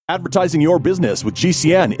Advertising your business with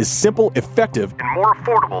GCN is simple, effective, and more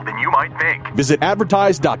affordable than you might think. Visit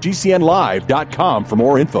advertise.gcnlive.com for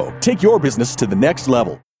more info. Take your business to the next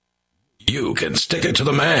level. You can stick it to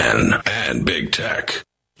the man and big tech.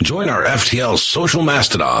 Join our FTL social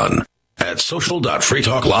mastodon at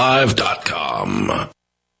social.freetalklive.com.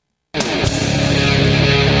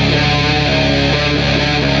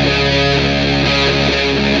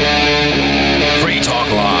 Free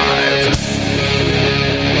Talk Live.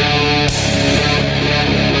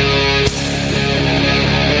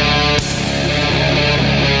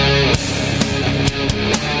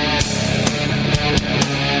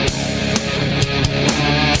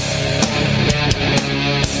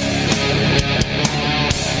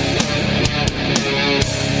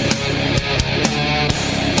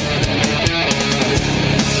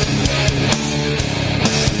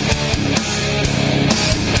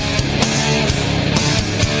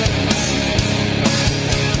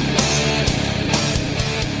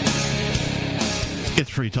 It's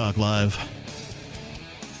Free Talk Live.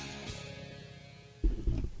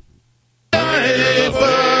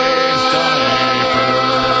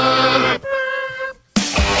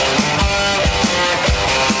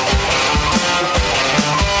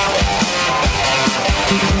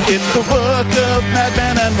 It's the work of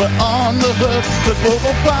madmen and we're on the hook. The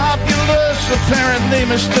global populace apparently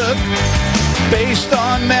mistook. Based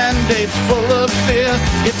on mandates full of fear.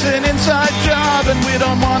 It's an inside job and we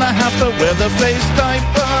don't want to have to wear the face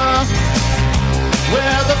diaper.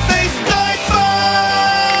 Wear the face diaper.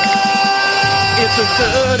 It's a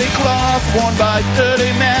dirty cloth worn by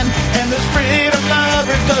dirty men. And this freedom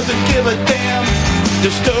lover doesn't give a damn.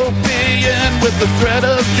 Dystopian with the threat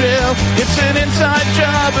of jail. It's an inside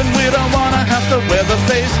job and we don't want to have to wear the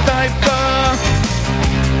face diaper.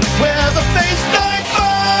 Wear the face diaper.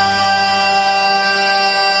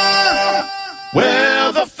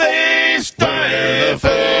 Wear the face diaper.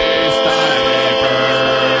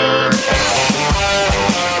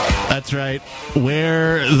 That's right.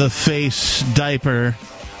 Wear the face diaper.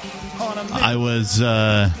 I was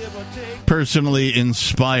personally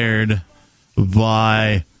inspired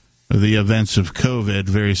by the events of COVID,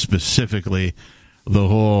 very specifically the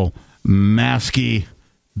whole masky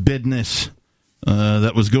business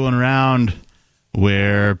that was going around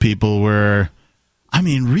where people were,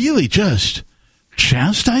 really just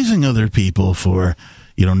chastising other people for,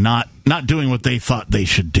 not doing what they thought they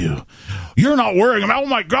should do. You're not wearing them. Oh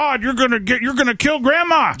my God, you're gonna kill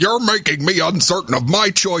Grandma. You're making me uncertain of my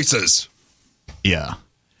choices. Yeah.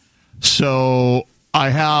 So I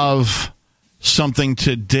have something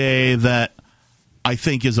today that I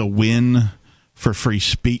think is a win for free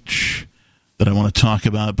speech that I want to talk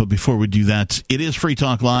about. But before we do that, it is Free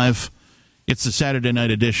Talk Live. It's the Saturday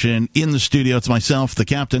night edition. In the studio, it's myself, the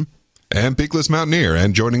captain. And Peakless Mountaineer.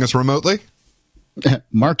 And joining us remotely,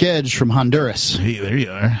 Mark Edge from Honduras. Hey, there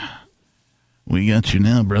you are. We got you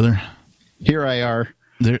now, brother. Here I are.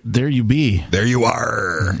 There you be. There you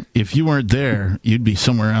are. If you weren't there, you'd be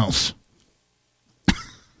somewhere else.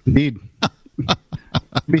 Indeed.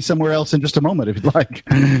 Be somewhere else in just a moment if you'd like.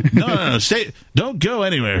 No. Stay. Don't go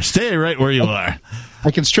anywhere. Stay right where you are.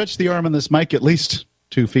 I can stretch the arm on this mic at least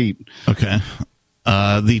 2 feet. Okay.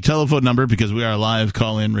 The telephone number, because we are a live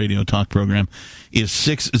call-in radio talk program, is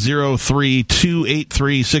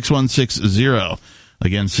 603-283-6160.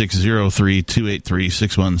 Again,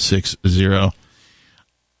 603-283-6160.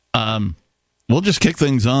 We'll just kick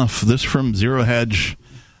things off. This from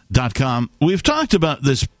ZeroHedge.com. We've talked about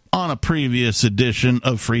this on a previous edition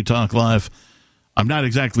of Free Talk Live. I'm not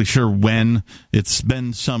exactly sure when. It's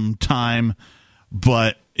been some time,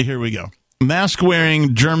 but here we go.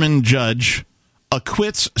 Mask-wearing German judge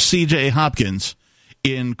acquits C.J. Hopkins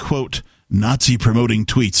in, quote, Nazi-promoting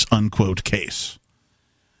tweets, unquote, case.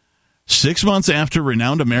 6 months after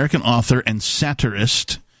renowned American author and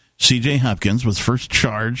satirist C.J. Hopkins was first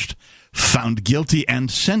charged, found guilty,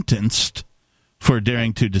 and sentenced for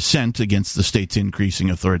daring to dissent against the state's increasing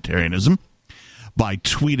authoritarianism by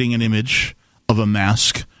tweeting an image of a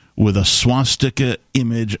mask with a swastika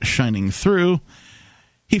image shining through,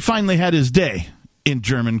 he finally had his day in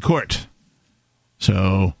German court.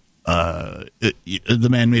 So the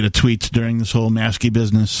man made a tweet during this whole masky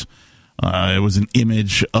business. It was an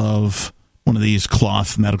image of one of these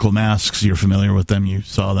cloth medical masks. You're familiar with them. You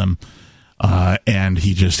saw them. And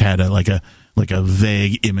he just had a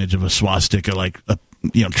vague image of a swastika,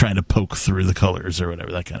 trying to poke through the colors or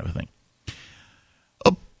whatever, that kind of a thing.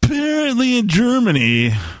 Apparently in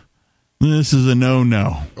Germany, this is a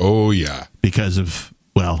no-no. Oh, yeah. Because of,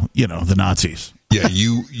 the Nazis. Yeah,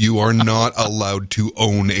 you are not allowed to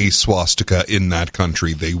own a swastika in that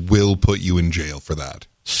country. They will put you in jail for that.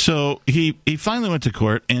 So he finally went to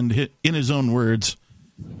court, and in his own words,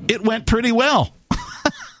 it went pretty well.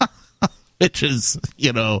 Which is,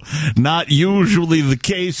 not usually the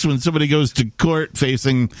case when somebody goes to court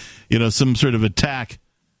facing, some sort of attack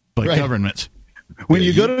by government. When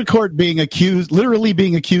you go to court literally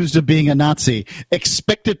being accused of being a Nazi,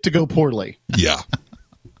 expect it to go poorly. Yeah.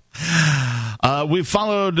 We've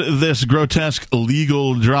followed this grotesque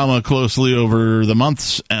legal drama closely over the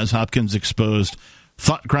months as Hopkins exposed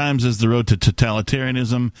thought crimes as the road to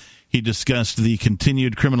totalitarianism. He discussed the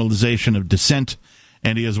continued criminalization of dissent,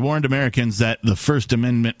 and he has warned Americans that the First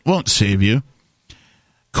Amendment won't save you.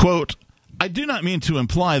 Quote, I do not mean to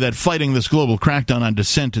imply that fighting this global crackdown on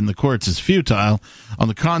dissent in the courts is futile. On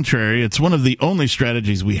the contrary, it's one of the only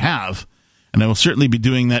strategies we have, and I will certainly be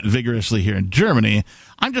doing that vigorously here in Germany.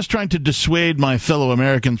 I'm just trying to dissuade my fellow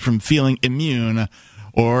Americans from feeling immune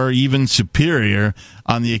or even superior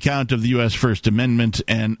on the account of the U.S. First Amendment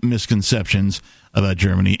and misconceptions about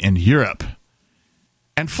Germany and Europe.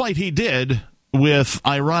 And fight he did with,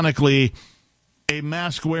 ironically, a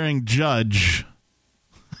mask-wearing judge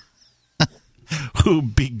who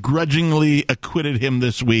begrudgingly acquitted him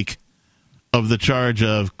this week of the charge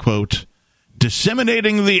of, quote,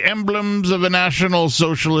 disseminating the emblems of a National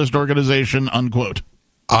Socialist organization, unquote.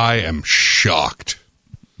 I am shocked.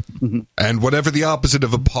 And whatever the opposite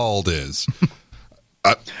of appalled is.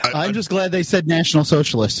 I'm just glad they said National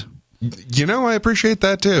Socialist. I appreciate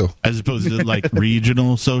that too. As opposed to like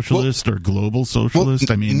regional socialist or global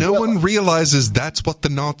socialist. No one realizes that's what the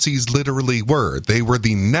Nazis literally were. They were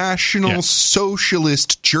the National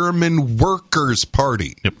Socialist German Workers'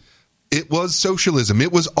 Party. Yep. It was socialism.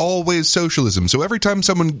 It was always socialism. So every time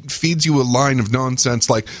someone feeds you a line of nonsense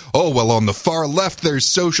like, oh, well, on the far left there's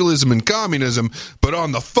socialism and communism, but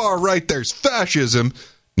on the far right there's fascism.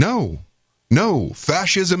 No,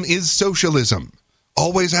 fascism is socialism.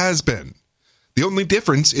 Always has been. The only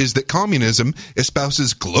difference is that communism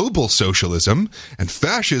espouses global socialism and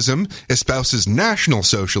fascism espouses national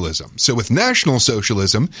socialism. So with national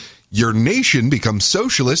socialism, your nation becomes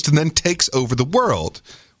socialist and then takes over the world.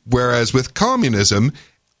 Whereas with communism,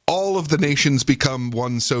 all of the nations become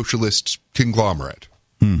one socialist conglomerate.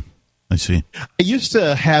 I see. I used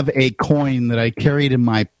to have a coin that I carried in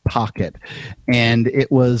my pocket, and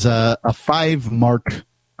it was a 5-mark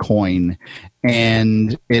coin,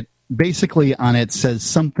 and it basically on it says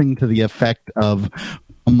something to the effect of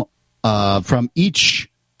from each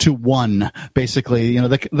to one, basically,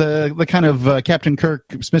 the kind of Captain Kirk,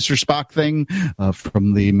 Mr. Spock thing,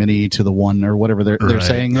 from the many to the one, or whatever they're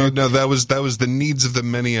saying. No, that was the needs of the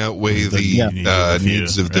many outweigh the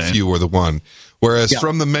needs of the few or the one. Whereas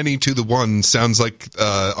from the many to the one sounds like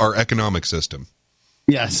our economic system.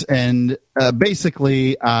 Yes, and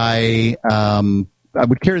basically I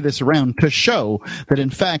would carry this around to show that, in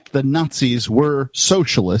fact, the Nazis were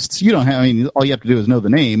socialists. All you have to do is know the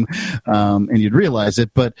name, and you'd realize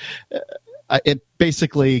it. But it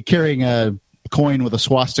basically, carrying a coin with a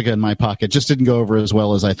swastika in my pocket just didn't go over as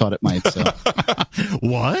well as I thought it might. So.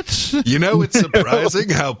 What? It's surprising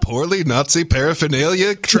how poorly Nazi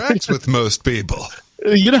paraphernalia tracks with most people.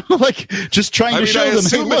 Just trying to show them. I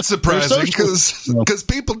assume it's surprising because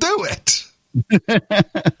people do it.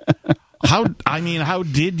 How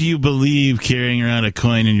did you believe carrying around a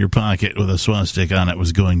coin in your pocket with a swastika on it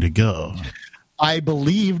was going to go? I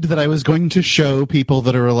believed that I was going to show people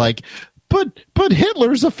that are like, but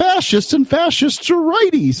Hitler's a fascist and fascists are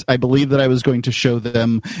righties. I believe that I was going to show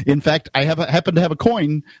them. In fact, I happen to have a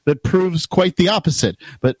coin that proves quite the opposite.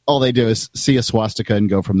 But all they do is see a swastika and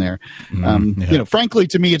go from there. Frankly,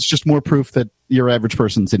 to me, it's just more proof that your average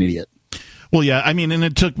person's an idiot. Well, yeah, and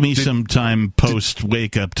it took me some time post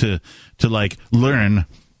wake up to learn,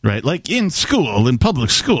 right? Like in school, in public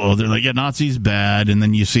school, they're like, yeah, Nazis bad, and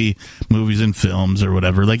then you see movies and films or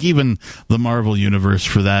whatever. Like even the Marvel universe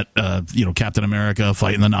for that, Captain America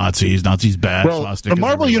fighting the Nazis bad. Well, the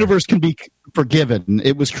Marvel universe can be forgiven.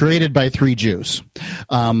 It was created by 3 Jews.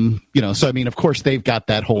 So of course they've got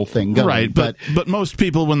that whole thing going. Right, but most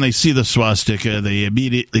people, when they see the swastika, they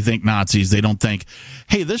immediately think Nazis. They don't think,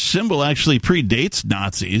 hey, this symbol actually predates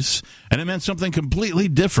Nazis, and it meant something completely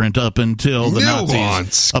different up until the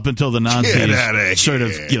Nazis sort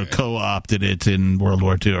of co-opted it in World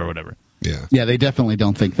War II or whatever. Yeah, they definitely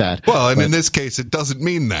don't think that. Well, and in this case, it doesn't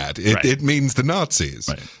mean that. It means the Nazis.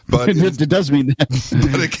 Right. But it does mean that.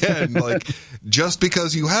 But again, just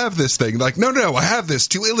because you have this thing, no, I have this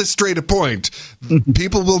to illustrate a point,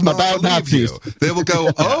 people will not believe Nazis. You. They will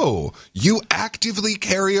go, oh, you actively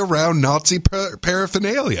carry around Nazi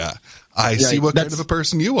paraphernalia. I see what kind of a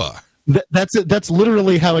person you are. That's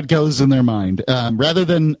literally how it goes in their mind. Rather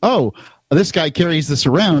than, this guy carries this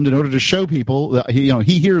around in order to show people that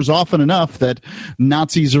he hears often enough that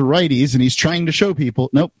Nazis are righties, and he's trying to show people,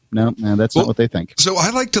 no, that's not what they think. So I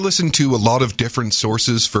like to listen to a lot of different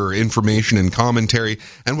sources for information and commentary,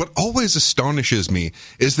 and what always astonishes me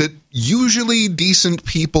is that usually decent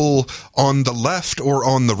people on the left or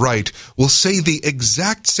on the right will say the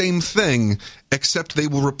exact same thing, except they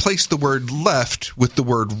will replace the word left with the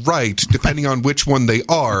word right, depending on which one they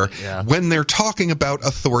are, when they're talking about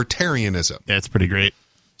authoritarianism. That's pretty great.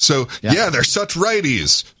 So, they're such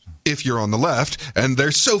righties if you're on the left, and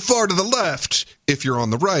they're so far to the left if you're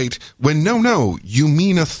on the right, when no, you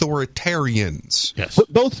mean authoritarians. Yes.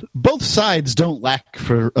 But both sides don't lack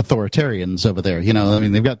for authoritarians over there.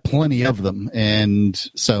 They've got plenty of them, and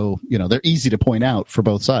so, they're easy to point out for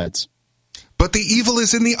both sides. But the evil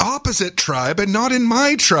is in the opposite tribe and not in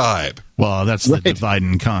my tribe. Well, that's the divide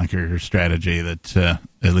and conquer strategy that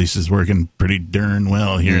at least is working pretty darn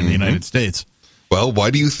well here in the United States. Well,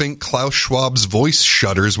 why do you think Klaus Schwab's voice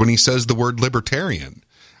shudders when he says the word libertarian?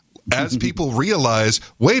 As people realize,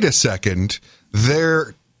 wait a second,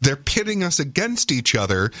 they're pitting us against each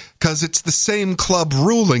other because it's the same club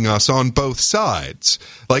ruling us on both sides.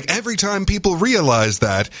 Like, every time people realize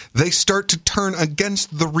that, they start to turn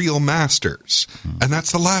against the real masters. And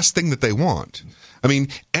that's the last thing that they want. I mean,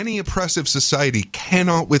 any oppressive society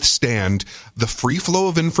cannot withstand the free flow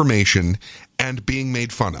of information and being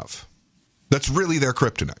made fun of. That's really their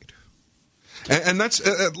kryptonite. And that's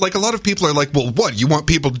like, a lot of people are like, well, what? You want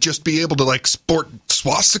people to just be able to, like, sport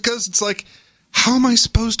swastikas? It's like, how am I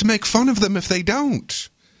supposed to make fun of them if they don't?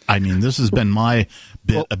 I mean, this has been my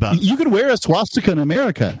bit about... You can wear a swastika in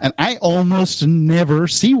America, and I almost never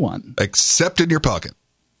see one. Except in your pocket.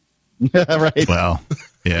 Right. Well,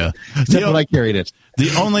 yeah. Except when I carried it.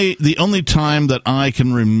 The only time that I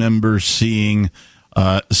can remember seeing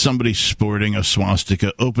somebody sporting a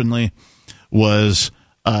swastika openly was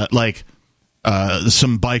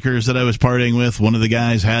some bikers that I was partying with. One of the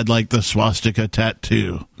guys had like the swastika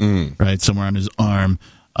tattoo right somewhere on his arm,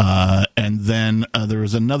 and then there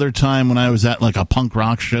was another time when I was at like a punk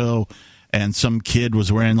rock show, and some kid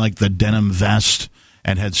was wearing like the denim vest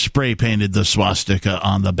and had spray painted the swastika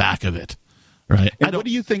on the back of it. Right. And what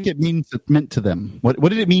do you think it meant to them? What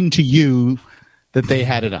did it mean to you that they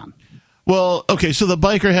had it on? Well, okay, so the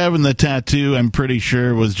biker having the tattoo, I'm pretty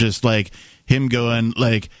sure, was just like him going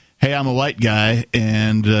like, hey, I'm a white guy,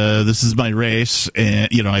 and this is my race. And,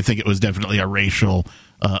 I think it was definitely a racial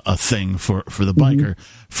a thing for the biker.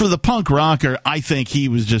 For the punk rocker, I think he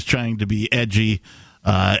was just trying to be edgy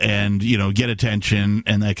and, get attention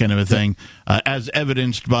and that kind of a thing, as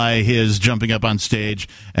evidenced by his jumping up on stage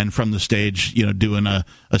and from the stage, doing a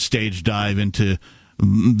stage dive into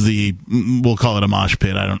we'll call it a mosh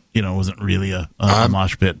pit. I don't, it wasn't really a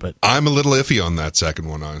mosh pit, but I'm a little iffy on that second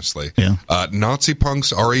one, honestly. Yeah. Nazi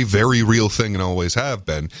punks are a very real thing and always have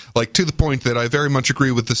been. Like, to the point that I very much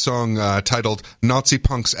agree with the song titled Nazi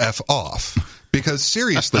Punks F Off. Because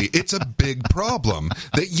seriously, it's a big problem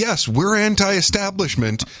that, yes, we're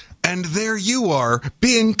anti-establishment, and there you are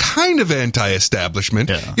being kind of anti-establishment.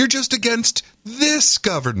 Yeah. You're just against this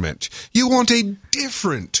government. You want a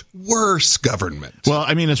different, worse government. Well,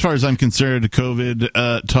 I mean, as far as I'm concerned,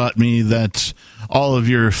 COVID taught me that all of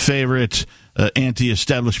your favorite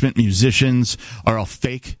anti-establishment musicians are all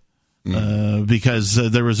fake. Because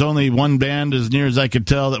there was only one band, as near as I could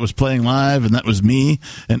tell, that was playing live, and that was me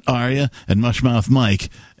and Arya and Mushmouth Mike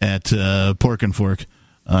at Pork and Fork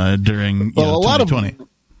during 2020.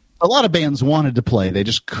 A lot of bands wanted to play. They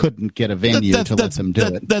just couldn't get a venue to let them do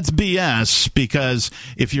it. That's BS, because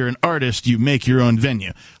if you're an artist, you make your own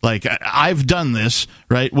venue. Like, I've done this,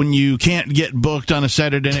 right? When you can't get booked on a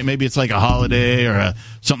Saturday night, maybe it's like a holiday or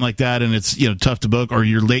something like that, and it's tough to book, or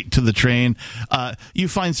you're late to the train. You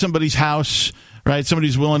find somebody's house, right?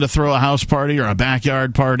 Somebody's willing to throw a house party or a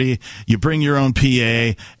backyard party. You bring your own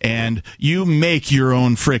PA and you make your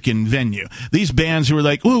own frickin' venue. These bands who are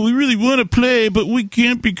like, well, we really want to play, but we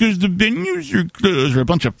can't because the venues are closed, are a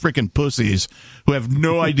bunch of frickin' pussies who have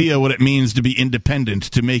no idea what it means to be independent,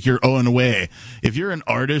 to make your own way. If you're an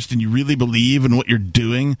artist and you really believe in what you're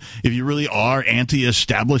doing, if you really are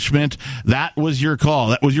anti-establishment, that was your call.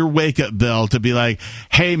 That was your wake-up bell to be like,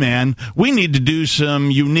 hey, man, we need to do some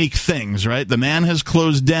unique things, right? The man man has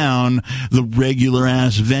closed down the regular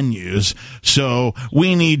ass venues. So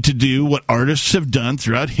we need to do what artists have done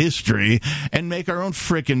throughout history and make our own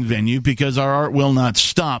frickin' venue, because our art will not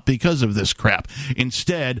stop because of this crap.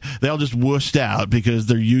 Instead, they'll just wussed out because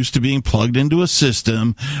they're used to being plugged into a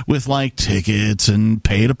system with like tickets and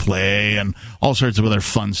pay to play and all sorts of other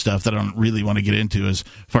fun stuff that I don't really want to get into as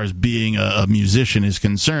far as being a musician is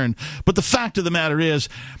concerned. But the fact of the matter is,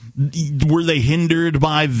 were they hindered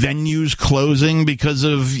by venues closing because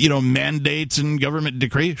of, mandates and government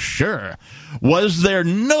decree? Sure. Was there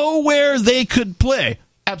nowhere they could play?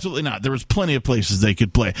 Absolutely not. There was plenty of places they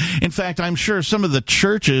could play. In fact, I'm sure some of the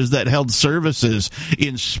churches that held services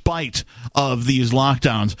in spite of these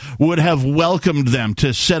lockdowns would have welcomed them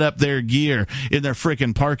to set up their gear in their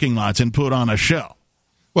frickin' parking lots and put on a show.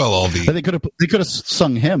 Well, they could have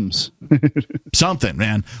sung hymns. Something,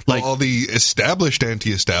 man. Like all the established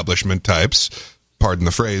anti-establishment types, pardon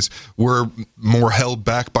the phrase, were more held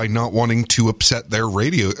back by not wanting to upset their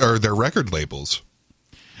radio or their record labels.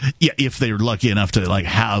 Yeah, if they're lucky enough to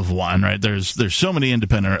have one, right? There's so many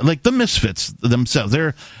independent, like the Misfits themselves.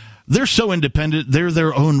 They're so independent. They're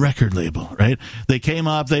their own record label, right? They came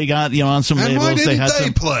up, they got on some and labels. Why didn't they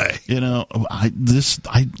they play?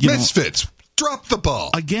 Misfits. Drop the ball.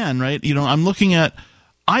 Again, right?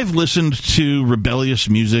 I've listened to rebellious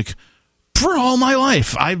music for all my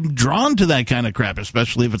life. I'm drawn to that kind of crap,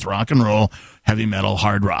 especially if it's rock and roll, heavy metal,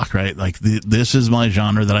 hard rock, right? Like this is my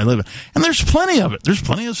genre that I live in. And there's plenty of it. There's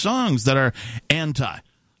plenty of songs that are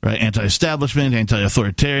anti-establishment,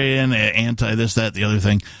 anti-authoritarian, anti-this, that, the other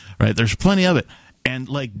thing, right? There's plenty of it. And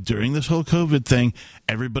during this whole COVID thing,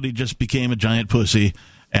 everybody just became a giant pussy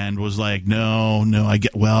and was like, no,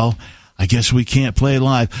 I guess we can't play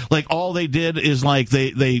live. All they did is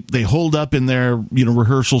they holed up in their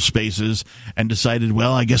rehearsal spaces and decided,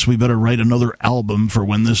 well, I guess we better write another album for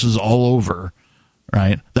when this is all over,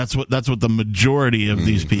 right? That's what the majority of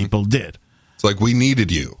these people did. It's like, we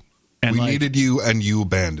needed you. And we needed you, and you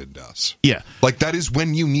abandoned us. Yeah. That is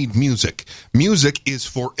when you need music. Music is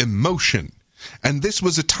for emotion. And this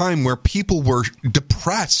was a time where people were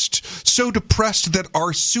depressed, so depressed that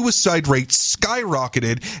our suicide rate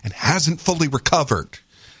skyrocketed and hasn't fully recovered.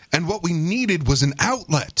 And what we needed was an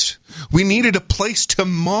outlet. We needed a place to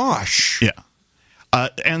mosh. Yeah.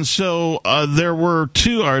 And so there were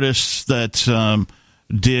two artists that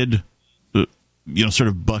did, sort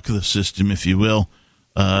of buck the system, if you will.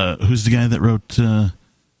 Who's the guy that wrote...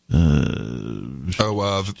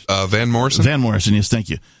 Van Morrison? Van Morrison, yes,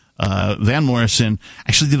 thank you. Van Morrison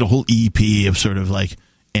actually did a whole EP of sort of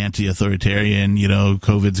anti-authoritarian,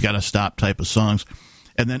 COVID's got to stop type of songs.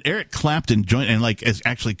 And then Eric Clapton joined and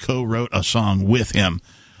actually co-wrote a song with him.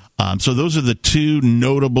 So those are the two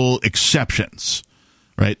notable exceptions,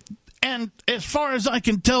 right? And as far as I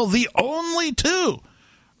can tell, the only two,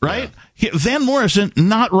 right? Yeah. Van Morrison,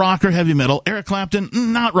 not rock or heavy metal. Eric Clapton,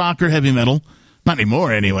 not rock or heavy metal. Not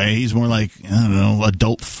anymore, anyway. He's more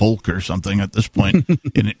adult folk or something at this point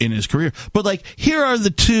in his career. But, here are the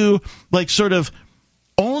two, sort of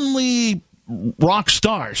only rock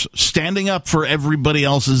stars standing up for everybody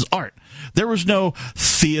else's art. There was no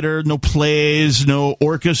theater, no plays, no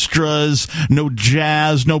orchestras, no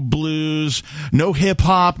jazz, no blues, no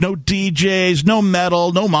hip-hop, no DJs, no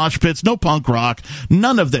metal, no mosh pits, no punk rock.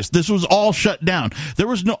 None of this. This was all shut down.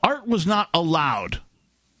 Art was not allowed.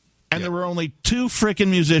 And there were only two frickin'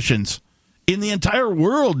 musicians in the entire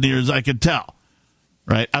world, near as I could tell,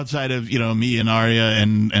 right? Outside of, me and Arya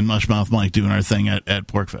and Mushmouth Mike doing our thing at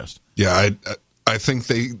Porkfest. Yeah, I think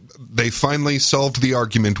they finally solved the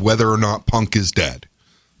argument whether or not punk is dead.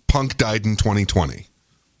 Punk died in 2020.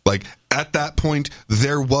 At that point,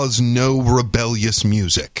 there was no rebellious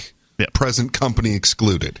music. Yep. Present company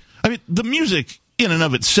excluded. I mean, the music in and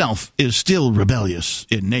of itself is still rebellious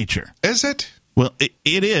in nature. Is it? Well,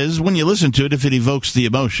 it is. When you listen to it, if it evokes the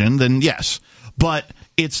emotion, then yes. But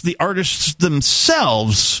it's the artists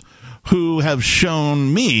themselves who have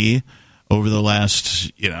shown me over the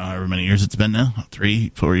last, however many years it's been now,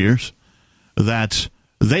 3-4 years, that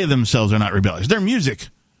they themselves are not rebellious. Their music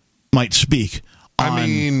might speak on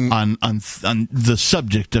the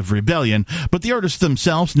subject of rebellion, but the artists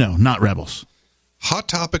themselves, no, not rebels. Hot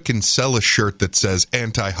Topic can sell a shirt that says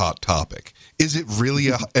anti-Hot Topic. Is it really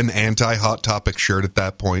an anti-Hot Topic shirt at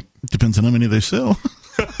that point? Depends on how many they sell.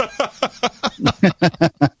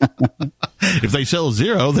 If they sell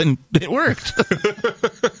 0, then it worked.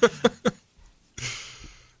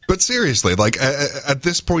 But seriously, at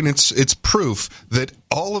this point, it's proof that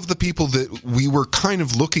all of the people that we were kind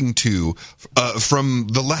of looking to from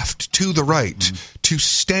the left to the right to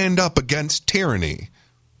stand up against tyranny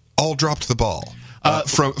all dropped the ball.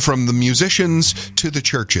 From the musicians to the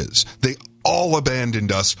churches, they all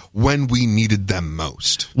abandoned us when we needed them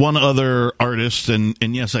most. One other artist, and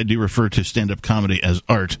yes, I do refer to stand-up comedy as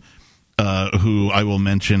art, who I will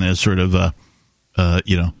mention as sort of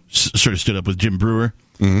sort of stood up with Jim Brewer.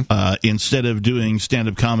 Mm-hmm. Instead of doing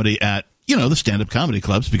stand-up comedy at the stand-up comedy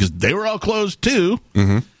clubs, because they were all closed too,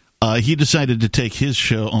 mm-hmm. He decided to take his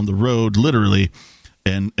show on the road, literally,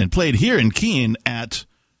 and played here in Keene at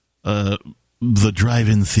the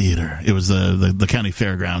drive-in theater. It was the county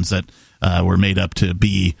fairgrounds that were made up to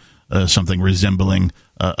be something resembling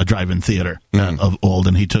a drive-in theater of old,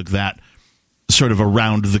 and he took that sort of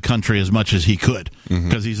around the country as much as he could,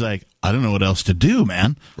 because he's like, I don't know what else to do,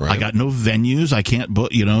 man. Right. I got no venues. I can't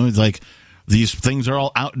book. It's like these things are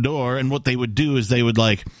all outdoor, and what they would do is they would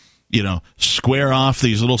square off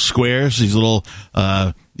these little squares, these little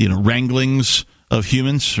wranglings of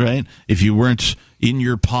humans, right? If you weren't in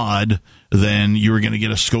your pod, then you were going to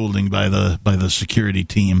get a scolding by the security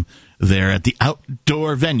team there at the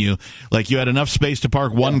outdoor venue. Like, you had enough space to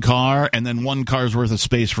park one car, and then one car's worth of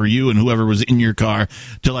space for you and whoever was in your car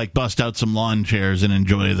to bust out some lawn chairs and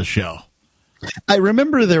enjoy the show. I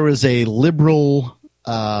remember there was a liberal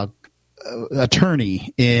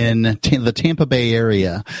attorney in the Tampa Bay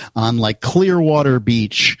area on Clearwater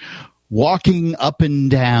Beach, walking up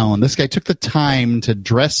and down. This guy took the time to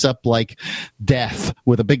dress up like death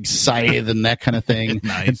with a big scythe and that kind of thing,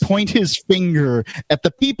 nice. And point his finger at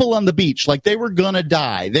the people on the beach like they were gonna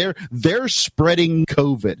die. They're spreading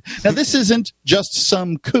COVID. Now, this isn't just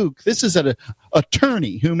some kook. This is an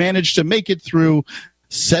attorney who managed to make it through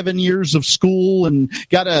 7 years of school and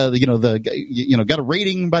got a got a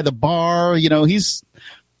rating by the bar.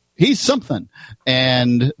 He's something.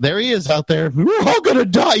 And there he is out there. We're all going to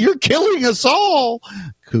die. You're killing us all.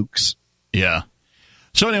 Kooks. Yeah.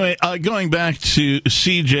 So anyway, going back to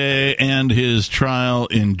CJ and his trial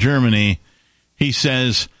in Germany, he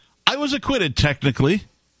says, I was acquitted technically.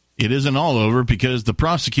 It isn't all over because the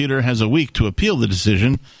prosecutor has a week to appeal the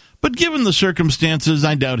decision, but given the circumstances,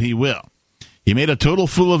 I doubt he will. He made a total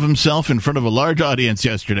fool of himself in front of a large audience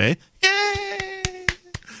yesterday.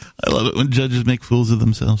 I love it when judges make fools of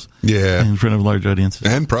themselves. Yeah. In front of large audiences.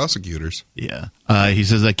 And prosecutors. Yeah. He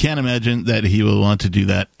says, I can't imagine that he will want to do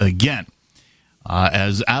that again.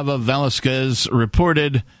 As Ava Velasquez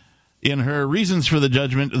reported in her reasons for the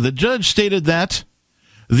judgment, the judge stated that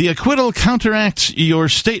the acquittal counteracts your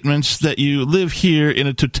statements that you live here in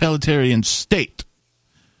a totalitarian state.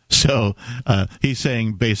 So he's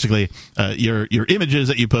saying basically your images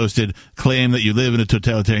that you posted claim that you live in a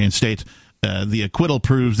totalitarian state. The acquittal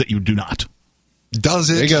proves that you do not. Does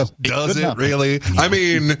it? Does it really? Yeah. I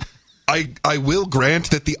mean, I will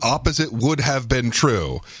grant that the opposite would have been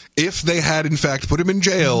true. If they had, in fact, put him in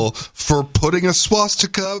jail for putting a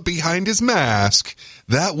swastika behind his mask,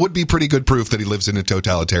 that would be pretty good proof that he lives in a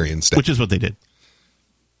totalitarian state. Which is what they did.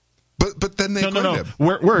 But then they acquitted him.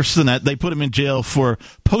 Worse than that, they put him in jail for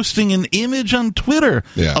posting an image on Twitter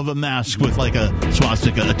of a mask with a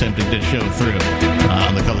swastika attempting to show through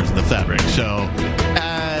on the colors of the fabric. So,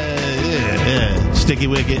 sticky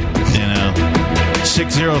wicket,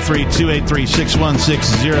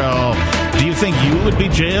 603-283-6160. Do you think you would be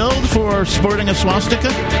jailed for sporting a swastika?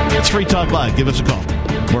 It's Free Talk Live. Give us a call.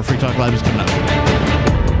 More Free Talk Live is coming up.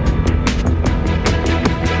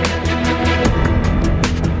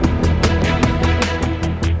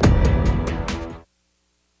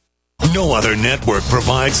 No other network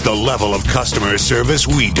provides the level of customer service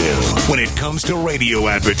we do. When it comes to radio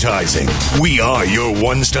advertising, we are your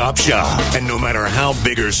one-stop shop. And no matter how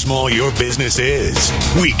big or small your business is,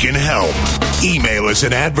 we can help. Email us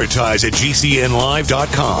at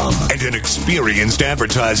advertise@gcnlive.com, and an experienced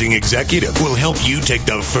advertising executive will help you take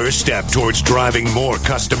the first step towards driving more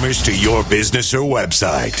customers to your business or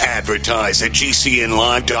website.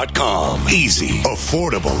 Advertise@gcnlive.com. Easy,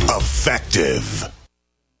 affordable, effective.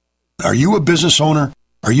 Are you a business owner?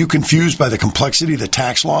 Are you confused by the complexity of the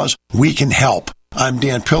tax laws? We can help. I'm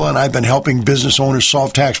Dan Pilla, and I've been helping business owners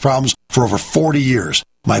solve tax problems for over 40 years.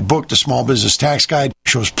 My book, The Small Business Tax Guide,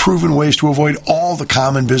 shows proven ways to avoid all the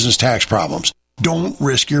common business tax problems. Don't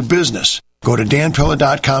risk your business. Go to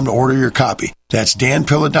danpilla.com to order your copy. That's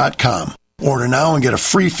danpilla.com. Order now and get a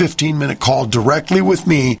free 15-minute call directly with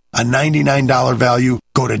me, a $99 value.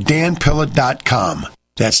 Go to danpilla.com.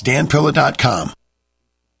 That's danpilla.com.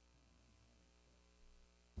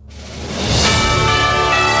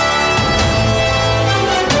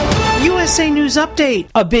 USA News Update.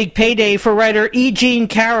 A big payday for writer E. Jean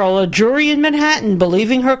Carroll, a jury in Manhattan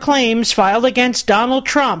believing her claims filed against Donald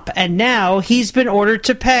Trump, and now he's been ordered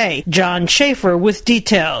to pay. John Schaefer with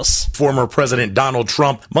details. Former President Donald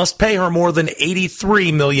Trump must pay her more than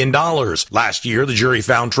 $83 million. Last year, the jury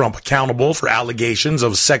found Trump accountable for allegations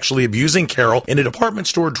of sexually abusing Carroll in a department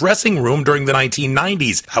store dressing room during the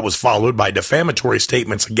 1990s. That was followed by defamatory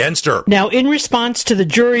statements against her. Now, in response to the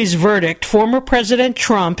jury's verdict, former President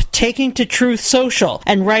Trump taking to Truth Social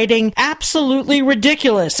and writing, "Absolutely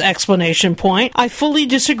ridiculous!" I fully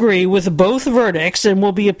disagree with both verdicts and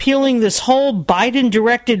will be appealing this whole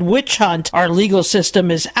Biden-directed witch hunt. Our legal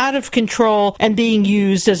system is out of control and being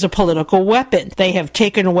used as a political weapon. They have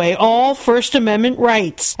taken away all First Amendment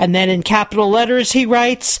rights. And then in capital letters he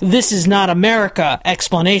writes, "This is not America!"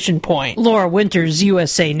 Laura Winters,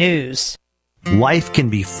 USA News. Life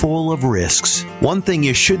can be full of risks. One thing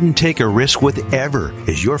you shouldn't take a risk with ever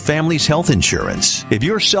is your family's health insurance. If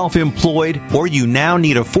you're self-employed or you now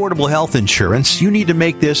need affordable health insurance, you need to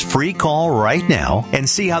make this free call right now and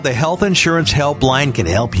see how the Health Insurance Helpline can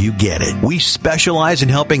help you get it. We specialize in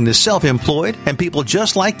helping the self-employed and people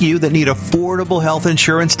just like you that need affordable health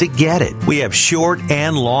insurance to get it. We have short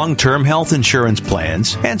and long-term health insurance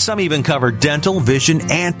plans, and some even cover dental, vision,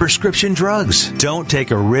 and prescription drugs. Don't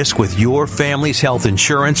take a risk with your family's health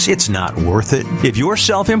insurance. It's not worth it. If you're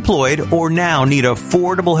self-employed or now need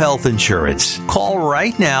affordable health insurance, call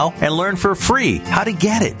right now and learn for free how to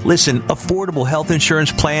get it. Listen, affordable health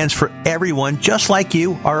insurance plans for everyone just like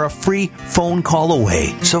you are a free phone call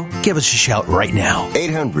away. So give us a shout right now.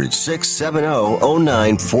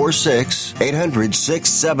 800-670-0946.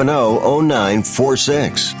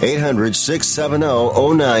 800-670-0946.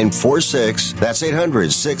 800-670-0946. That's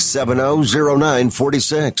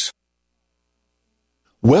 800-670-0946.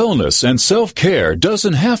 Wellness and self-care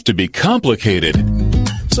doesn't have to be complicated.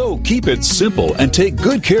 So keep it simple and take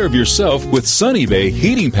good care of yourself with Sunny Bay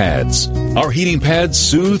heating pads. Our heating pads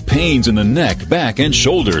soothe pains in the neck, back, and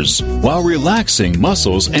shoulders while relaxing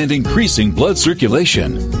muscles and increasing blood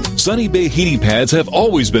circulation. Sunny Bay heating pads have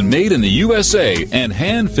always been made in the USA and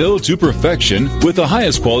hand-filled to perfection with the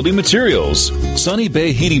highest quality materials. Sunny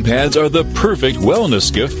Bay heating pads are the perfect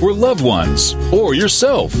wellness gift for loved ones or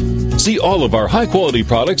yourself. See all of our high-quality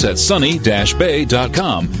products at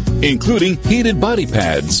sunny-bay.com, including heated body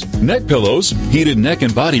pads, neck pillows, heated neck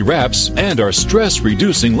and body wraps, and our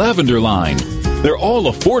stress-reducing lavender line. They're all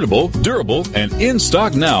affordable, durable, and in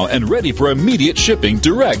stock now and ready for immediate shipping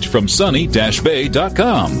direct from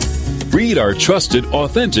sunny-bay.com. Read our trusted,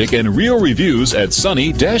 authentic, and real reviews at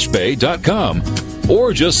sunny-bay.com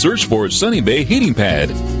or just search for Sunny Bay Heating Pad.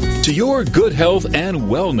 To your good health and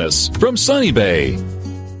wellness from Sunny Bay.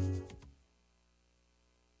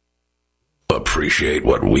 Appreciate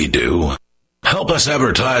what we do? Help us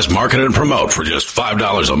advertise, market, and promote for just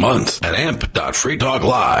 $5 a month at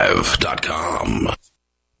amp.freetalklive.com.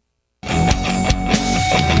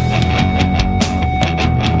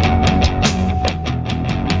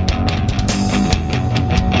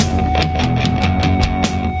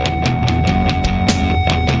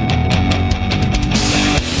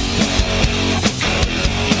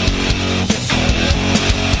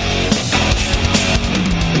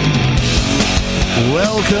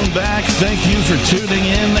 Welcome back. Thank you for tuning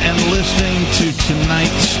in and listening to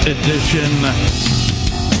tonight's edition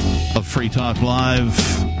of Free Talk Live.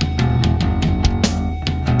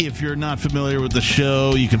 If you're not familiar with the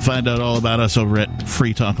show, you can find out all about us over at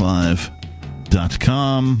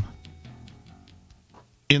freetalklive.com.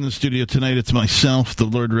 In the studio tonight, it's myself, the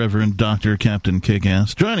Lord Reverend Dr. Captain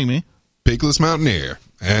Kickass. Joining me, Peakless Mountaineer.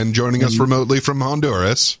 And joining us remotely from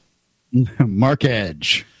Honduras, Mark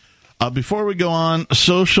Edge. Before we go on,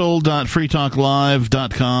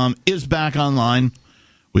 social.freetalklive.com is back online.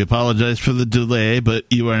 We apologize for the delay, but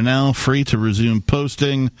you are now free to resume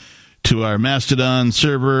posting to our Mastodon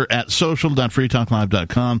server at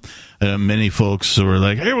social.freetalklive.com. Many folks were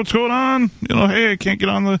like, hey, what's going on? Hey, I can't get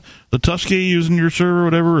on the Tusky using your server or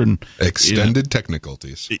whatever. And extended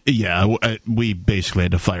technicalities. Yeah, we basically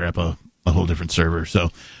had to fire up a whole different server. So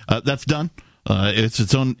that's done. It's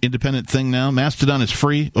its own independent thing now. Mastodon is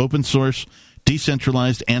free, open source,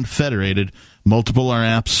 decentralized, and federated. Multiple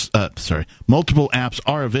apps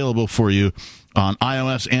are available for you on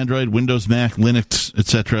iOS, Android, Windows, Mac, Linux,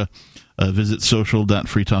 etc. Visit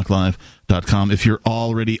social.freetalklive.com. If you're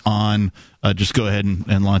already on, just go ahead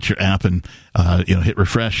and launch your app and hit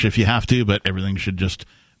refresh if you have to. But everything should just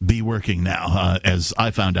be working now. As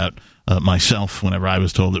I found out myself, whenever I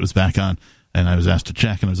was told it was back on. And I was asked to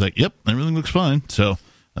check, and I was like, yep, everything looks fine. So,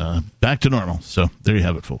 back to normal. So, there you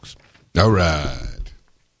have it, folks. All right.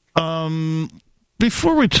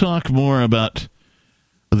 before we talk more about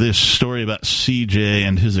this story about CJ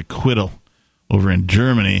and his acquittal over in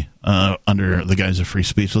Germany under the guise of free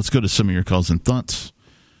speech, let's go to some of your calls and thoughts.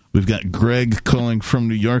 We've got Greg calling from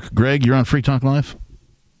New York. Greg, you're on Free Talk Live.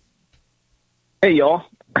 Hey, y'all.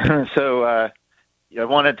 So I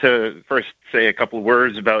wanted to first say a couple of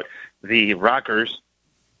words about the rockers.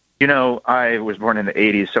 You know, I was born in the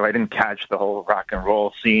 80s, so I didn't catch the whole rock and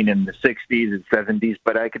roll scene in the 60s and 70s,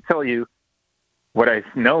 but I could tell you what I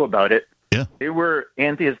know about it. Yeah. They were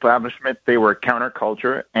anti-establishment. They were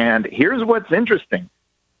counterculture. And here's what's interesting.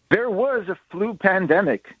 There was a flu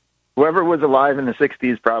pandemic. Whoever was alive in the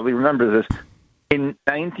 60s probably remembers this. In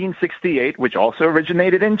 1968, which also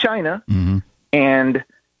originated in China, and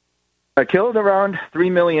killed around 3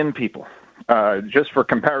 million people. Just for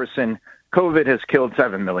comparison, COVID has killed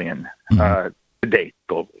 7 million to date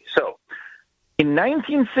globally. So in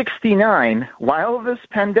 1969, while this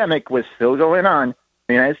pandemic was still going on in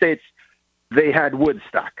the United States, they had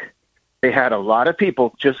Woodstock. They had a lot of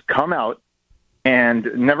people just come out, and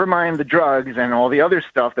never mind the drugs and all the other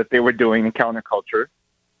stuff that they were doing in counterculture,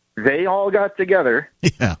 they all got together.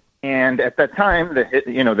 Yeah. And at that time, the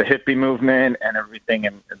hippie movement and everything,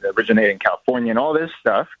 and originating in California and all this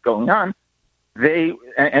stuff going on,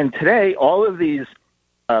 and today all of these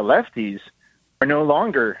lefties are no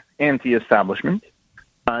longer anti-establishment.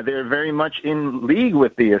 They're very much in league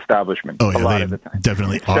with the establishment. Oh, yeah, a lot of the time.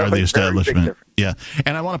 Definitely are the establishment. Yeah,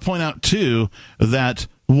 and I want to point out too that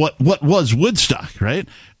what was Woodstock, right?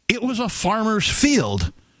 It was a farmer's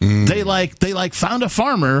field. They found a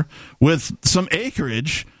farmer with some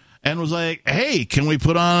acreage and was like, "Hey, can we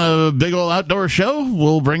put on a big old outdoor show?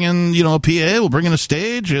 We'll bring in a PA, we'll bring in a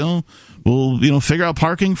stage, we'll figure out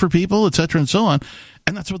parking for people, etc. and so on."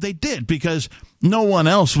 And that's what they did because no one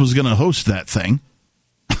else was going to host that thing.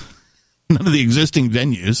 None of the existing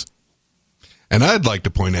venues. And I'd like to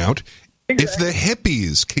point out, if the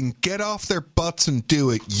hippies can get off their butts and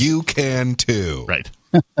do it, you can too. Right.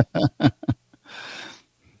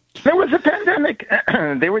 There was a pandemic.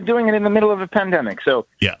 They were doing it in the middle of a pandemic. So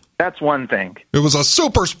yeah, that's one thing. It was a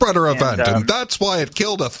super spreader event, and that's why it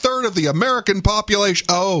killed a third of the American population.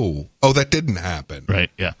 Oh, that didn't happen.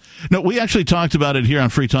 Right, yeah. No, we actually talked about it here on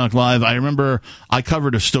Free Talk Live. I remember I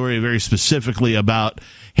covered a story very specifically about,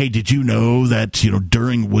 hey, did you know that,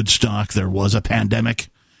 during Woodstock there was a pandemic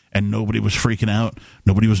and nobody was freaking out?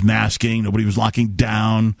 Nobody was masking. Nobody was locking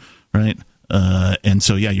down, right? And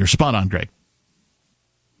so, yeah, you're spot on, Greg.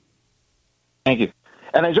 Thank you.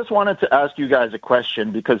 And I just wanted to ask you guys a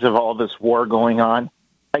question because of all this war going on.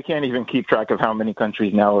 I can't even keep track of how many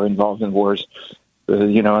countries now are involved in wars,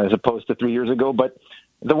 as opposed to 3 years ago. But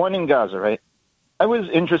the one in Gaza, right? I was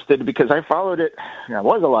interested because I followed it. I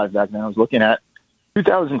was alive back then. I was looking at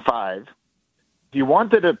 2005. If you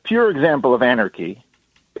wanted a pure example of anarchy,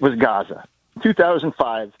 it was Gaza.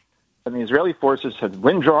 2005, when the Israeli forces had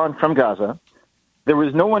withdrawn from Gaza, there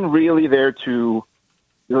was no one really there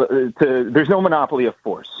there's no monopoly of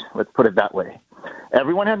force, let's put it that way.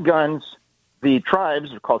 Everyone had guns. The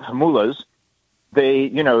tribes were called Hamulas.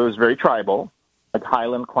 It was very tribal, like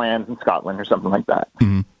Highland clans in Scotland or something like that.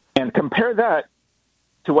 Mm-hmm. And compare that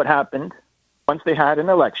to what happened once they had an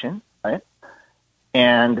election, right?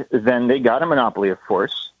 And then they got a monopoly of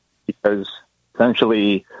force because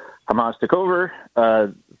essentially Hamas took over.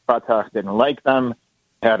 Fatah didn't like them,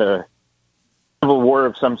 had a civil war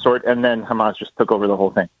of some sort, and then Hamas just took over the whole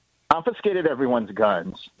thing. Confiscated everyone's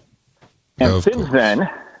guns. And since then,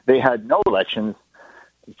 they had no elections,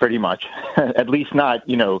 pretty much. At least not,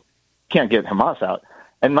 can't get Hamas out.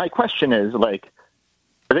 And my question is, are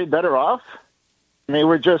they better off? And they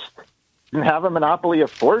didn't have a monopoly of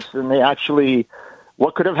force, and they actually,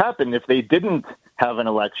 what could have happened if they didn't have an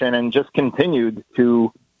election and just continued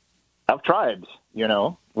to have tribes,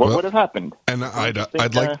 What would have happened? And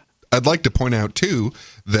I'd like to point out, too,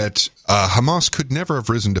 that Hamas could never have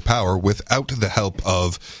risen to power without the help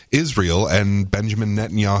of Israel and Benjamin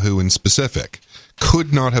Netanyahu in specific.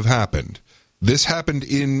 Could not have happened. This happened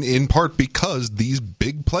in part because these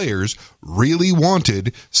big players really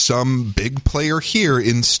wanted some big player here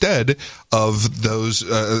instead of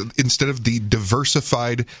the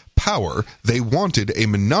diversified power. They wanted a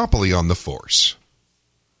monopoly on the force.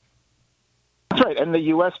 That's right, and the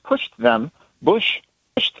U.S. pushed them. Bush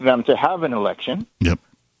pushed them to have an election. Yep.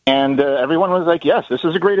 And everyone was like, yes, this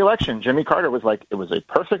is a great election. Jimmy Carter was like, it was a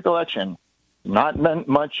perfect election. Not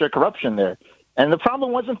much corruption there. And the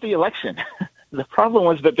problem wasn't the election. The problem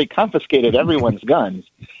was that they confiscated everyone's guns,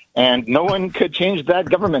 and no one could change that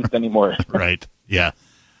government anymore. Right. Yeah.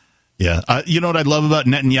 Yeah. You know what I love about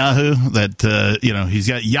Netanyahu? That, he's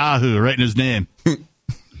got Yahoo right in his name.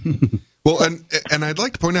 Well, and I'd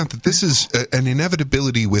like to point out that this is an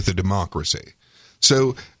inevitability with a democracy.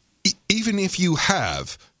 So even if you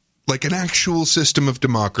have like an actual system of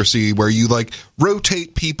democracy where you like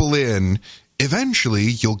rotate people in, eventually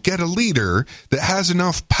you'll get a leader that has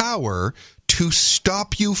enough power to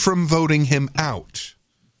stop you from voting him out.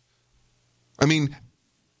 I mean,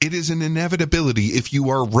 it is an inevitability if you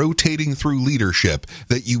are rotating through leadership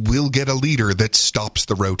that you will get a leader that stops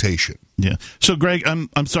the rotation. Yeah. So, Greg, I'm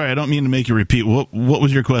sorry, I don't mean to make you repeat. What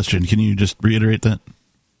was your question? Can you just reiterate that?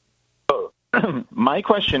 My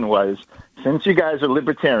question was, since you guys are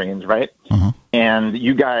libertarians, right? Uh-huh. And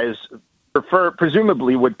you guys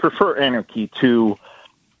presumably would prefer anarchy to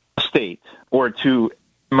state or to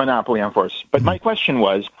monopoly on force. But my question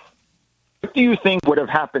was, what do you think would have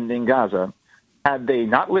happened in Gaza had they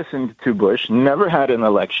not listened to Bush, never had an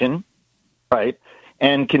election, right,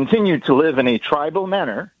 and continued to live in a tribal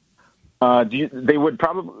manner? They would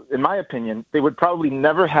probably, in my opinion, they would probably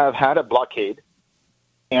never have had a blockade,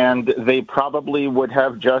 and they probably would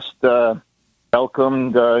have just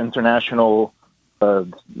welcomed international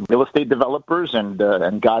real estate developers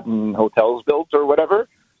and gotten hotels built or whatever.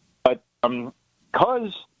 But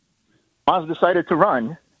because Hamas decided to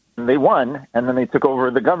run, they won, and then they took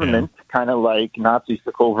over the government, kind of like Nazis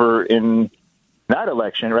took over in that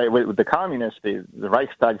election, right, with the communists, the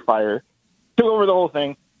Reichstag fire, took over the whole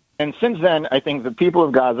thing. And since then, I think the people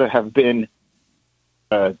of Gaza have been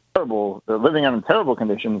terrible. They're living under terrible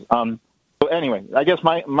conditions. So anyway, I guess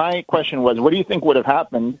my question was, what do you think would have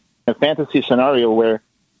happened in a fantasy scenario where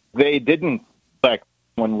they didn't elect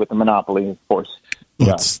one with a monopoly of force?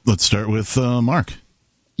 Let's start with Mark.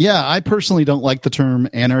 Yeah, I personally don't like the term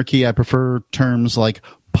anarchy. I prefer terms like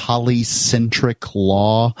polycentric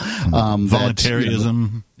law,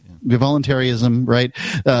 voluntarism. Voluntarism, right?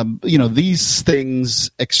 These things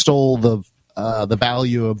extol the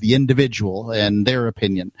value of the individual and their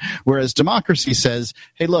opinion, whereas democracy says,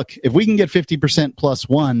 "Hey, look, if we can get 50% plus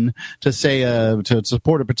one to say to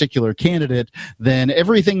support a particular candidate, then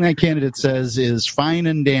everything that candidate says is fine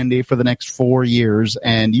and dandy for the next 4 years,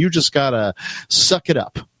 and you just gotta suck it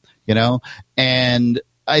up." And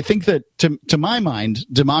I think that to my mind,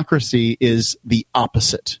 democracy is the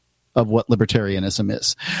opposite of what libertarianism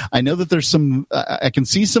is. I know that there's I can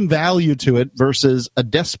see some value to it versus a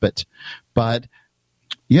despot, but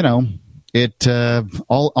it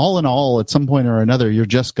all in all, at some point or another, you're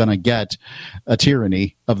just going to get a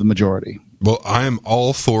tyranny of the majority. Well, I am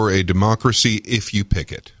all for a democracy if you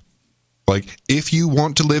pick it. Like, if you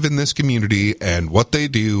want to live in this community and what they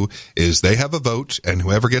do is they have a vote and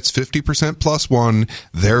whoever gets 50% plus one,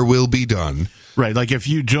 there will be done. Right. Like if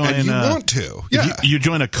you join, and you want to, yeah. You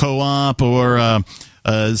join a co-op or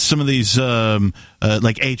some of these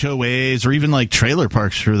like HOAs or even like trailer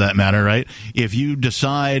parks for that matter, right? If you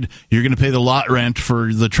decide you're going to pay the lot rent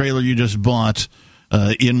for the trailer you just bought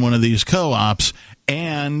in one of these co-ops,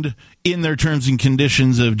 and in their terms and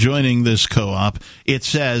conditions of joining this co-op, it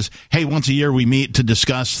says, hey, once a year we meet to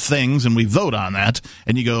discuss things and we vote on that.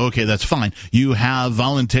 And you go, okay, that's fine. You have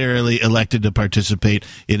voluntarily elected to participate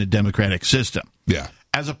in a democratic system. Yeah.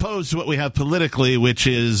 As opposed to what we have politically, which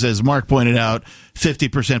is, as Mark pointed out,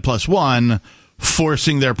 50% plus one,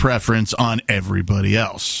 forcing their preference on everybody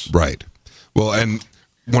else. Right. Well, and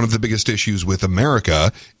one of the biggest issues with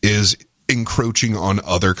America is encroaching on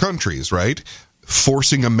other countries, right?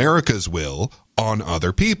 Forcing America's will on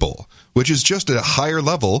other people, which is just a higher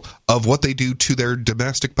level of what they do to their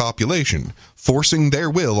domestic population, forcing their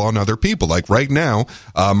will on other people. Like right now,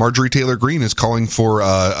 Marjorie Taylor Greene is calling for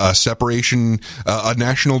a separation, a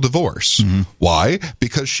national divorce. Mm-hmm. Why?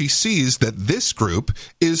 Because she sees that this group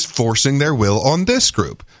is forcing their will on this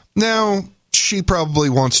group. Now, she probably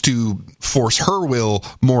wants to force her will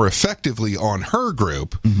more effectively on her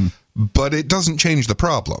group, mm-hmm. but it doesn't change the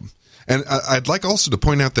problem. And I'd like also to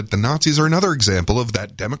point out that the Nazis are another example of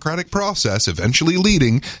that democratic process eventually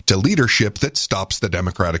leading to leadership that stops the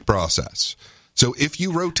democratic process. So if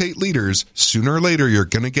you rotate leaders, sooner or later you're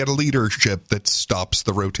going to get a leadership that stops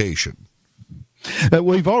the rotation.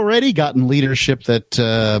 We've already gotten leadership that,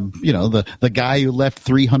 the guy who left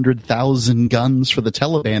 300,000 guns for the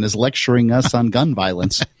Taliban is lecturing us on gun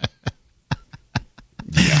violence.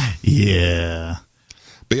 Yeah.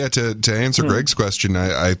 But yeah, to answer Greg's question,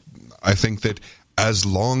 I think that as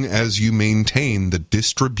long as you maintain the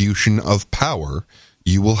distribution of power,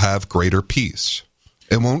 you will have greater peace.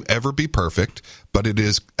 It won't ever be perfect, but it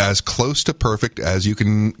is as close to perfect as you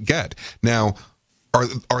can get. Now,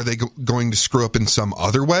 are they going to screw up in some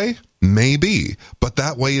other way? Maybe, but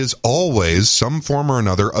that way is always some form or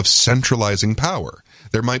another of centralizing power.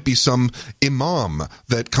 There might be some imam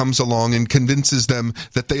that comes along and convinces them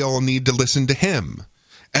that they all need to listen to him.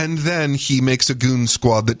 And then he makes a goon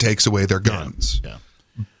squad that takes away their guns.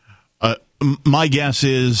 My guess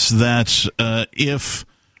is that if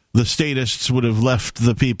the statists would have left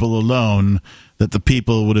the people alone, that the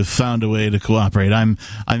people would have found a way to cooperate. I'm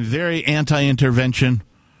very anti-intervention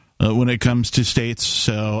when it comes to states,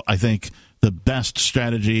 so I think the best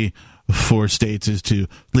strategy for states is to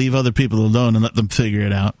leave other people alone and let them figure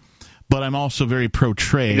it out. But I'm also very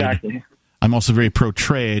pro-trade. Exactly. I'm also very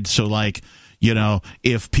pro-trade, so like, you know,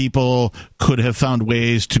 if people could have found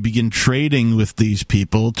ways to begin trading with these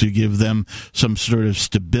people to give them some sort of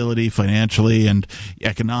stability financially and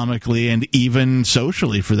economically and even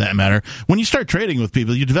socially, for that matter. When you start trading with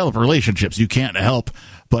people, you develop relationships. You can't help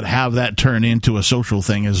but have that turn into a social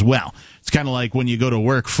thing as well. It's kind of like when you go to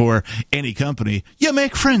work for any company, you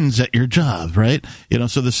make friends at your job, right? You know,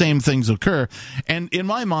 so the same things occur. And in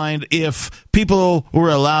my mind, if people were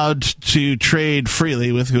allowed to trade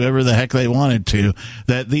freely with whoever the heck they wanted to,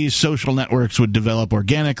 that these social networks would develop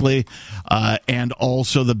organically, and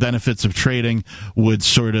also the benefits of trading would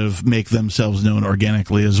sort of make themselves known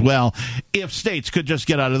organically as well, if states could just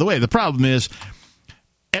get out of the way. The problem is,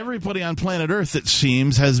 everybody on planet Earth, it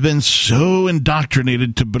seems, has been so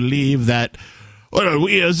indoctrinated to believe that, well,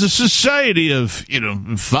 we as a society of,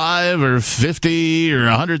 5 or 50 or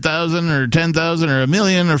 100,000 or 10,000 or 1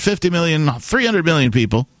 million or 50 million, 300 million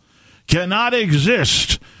people cannot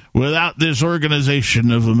exist without this organization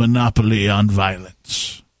of a monopoly on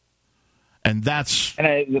violence. And that's...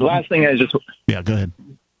 And the last thing I just... Yeah, go ahead.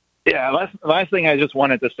 Yeah, last thing I just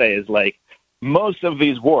wanted to say is, like, most of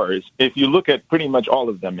these wars, if you look at pretty much all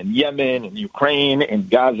of them, in Yemen, in Ukraine, in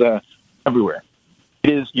Gaza, everywhere,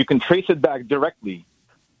 you can trace it back directly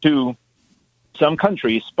to some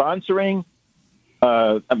countries sponsoring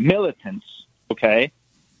militants, okay,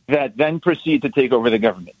 that then proceed to take over the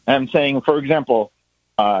government. I'm saying, for example,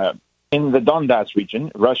 in the Donbass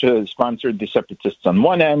region, Russia sponsored the separatists on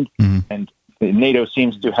one end, and NATO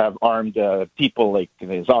seems to have armed people like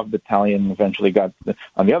the Azov battalion eventually got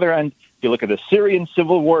on the other end. If you look at the Syrian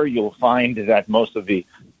civil war, you'll find that most of the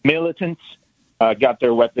militants got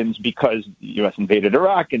their weapons because the U.S. invaded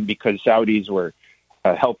Iraq and because Saudis were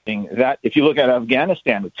helping that. If you look at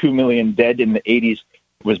Afghanistan, with 2 million dead in the 80s,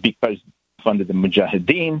 it was because they funded the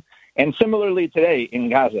Mujahideen. And similarly today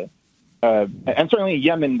in Gaza, and certainly in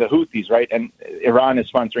Yemen, the Houthis, right? And Iran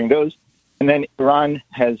is sponsoring those. And then Iran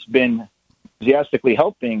has been enthusiastically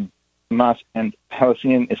helping Hamas and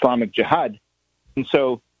Palestinian Islamic Jihad. And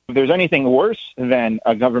so if there's anything worse than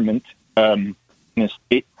a government in a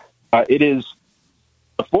state, it is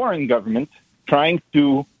a foreign government trying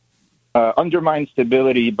to undermine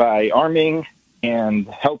stability by arming and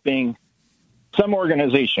helping some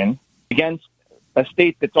organization against a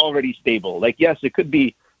state that's already stable. Like, yes, it could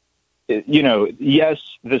be, yes,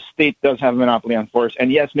 the state does have a monopoly on force,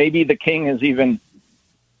 and yes, maybe the king is even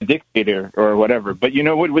a dictator or whatever. But you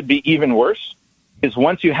know what would be even worse is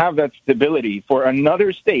once you have that stability, for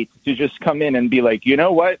another state to just come in and be like, you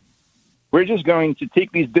know what, we're just going to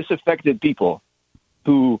take these disaffected people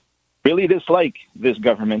who really dislike this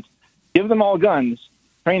government, give them all guns,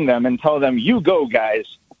 train them, and tell them, you go,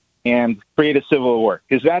 guys, and create a civil war.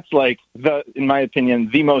 Because that's, like, in my opinion,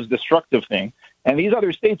 the most destructive thing. And these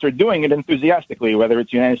other states are doing it enthusiastically, whether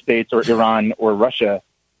it's the United States or Iran or Russia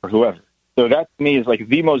or whoever. So that, to me, is like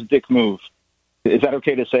the most dick move. Is that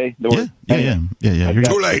okay to say? The word? Yeah. You're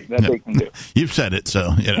too late. That they can do. You've said it,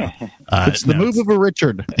 so, it's the move of a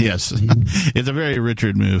Richard. Yes. It's a very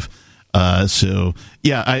Richard move.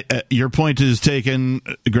 Your point is taken,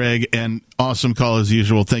 Greg, and awesome call as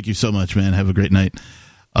usual. Thank you so much, man. Have a great night.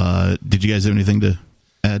 Did you guys have anything to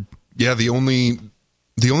add? Yeah, the only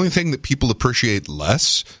thing that people appreciate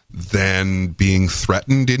less than being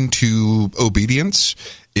threatened into obedience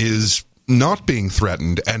is not being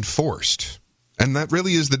threatened and forced. And that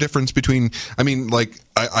really is the difference between,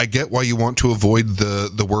 I get why you want to avoid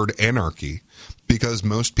the word anarchy, because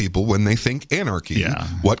most people, when they think anarchy,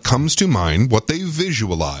 what comes to mind, what they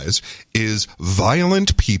visualize, is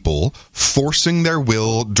violent people forcing their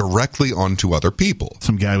will directly onto other people.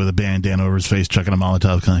 Some guy with a bandana over his face chucking a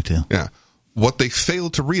Molotov cocktail. Yeah. What they fail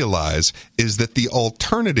to realize is that the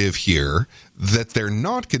alternative here that they're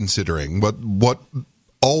not considering, what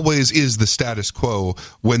always is the status quo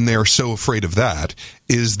when they're so afraid of that,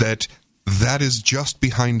 is that is just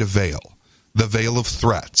behind a veil. The veil of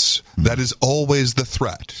threats. That is always the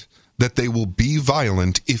threat, that they will be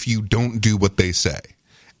violent if you don't do what they say.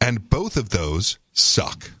 And both of those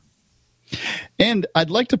suck. And I'd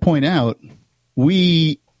like to point out,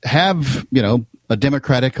 we have, a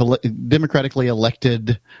democratically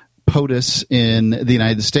elected POTUS in the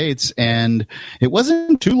United States, and it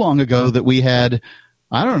wasn't too long ago that we had,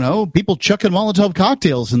 I don't know, people chucking Molotov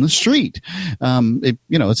cocktails in the street.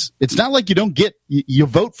 It's not like you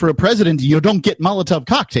vote for a president, you don't get Molotov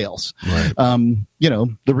cocktails. Right.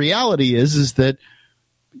 The reality is that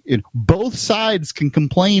both sides can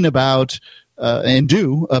complain about and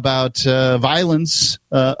do about violence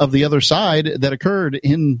of the other side that occurred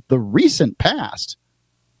in the recent past.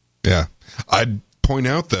 Yeah. I'd point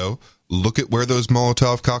out, though, look at where those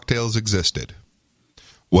Molotov cocktails existed.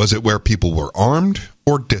 Was it where people were armed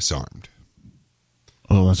or disarmed?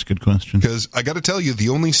 Oh, that's a good question. Because I got to tell you, the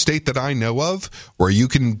only state that I know of where you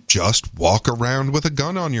can just walk around with a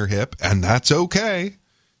gun on your hip, and that's okay,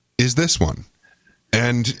 is this one.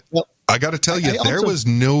 And I got to tell you, there was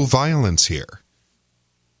no violence here.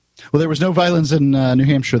 Well, there was no violence in New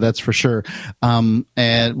Hampshire, that's for sure. But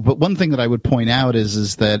one thing that I would point out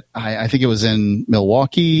is that I think it was in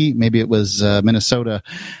Milwaukee, maybe it was Minnesota.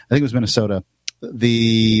 I think it was Minnesota.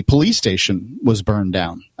 The police station was burned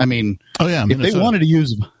down. I mean, if they wanted to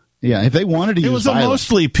use, it was a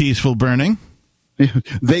mostly peaceful burning.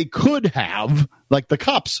 They could have, like the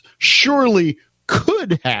cops, surely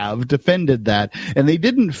could have defended that, and they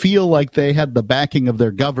didn't feel like they had the backing of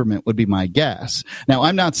their government, would be my guess. Now,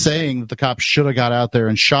 I'm not saying that the cops should have got out there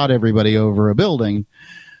and shot everybody over a building,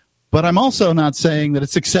 but I'm also not saying that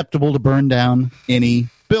it's acceptable to burn down any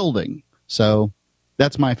building. So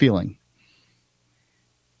that's my feeling.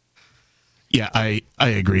 Yeah, I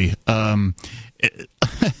agree. I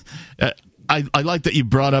like that you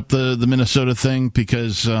brought up the Minnesota thing,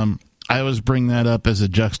 because I always bring that up as a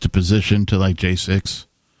juxtaposition to like J6,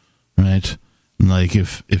 right? Like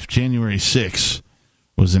if January 6th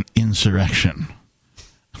was an insurrection,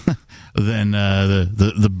 then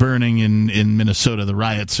the burning in Minnesota, the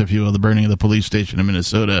riots, if you will, the burning of the police station in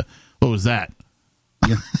Minnesota, what was that?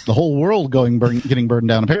 Yeah, the whole world getting burned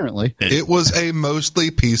down, apparently. It was a mostly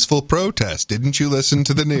peaceful protest. Didn't you listen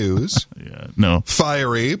to the news? Yeah, no.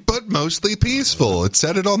 Fiery, but mostly peaceful. It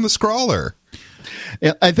said it on the scrawler.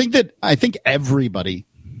 I think everybody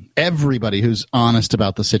who's honest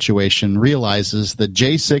about the situation realizes that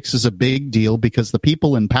J6 is a big deal because the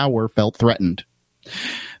people in power felt threatened.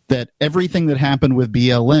 That everything that happened with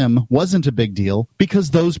BLM wasn't a big deal because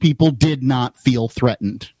those people did not feel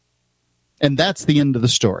threatened. And that's the end of the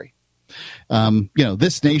story.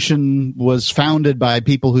 This nation was founded by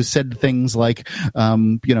people who said things like,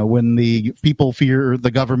 when the people fear the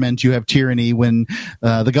government, you have tyranny. When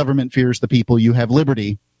the government fears the people, you have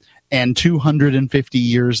liberty. And 250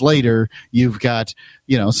 years later, you've got,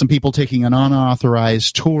 some people taking an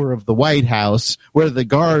unauthorized tour of the White House where the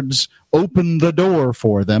guards opened the door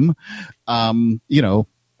for them,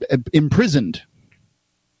 imprisoned.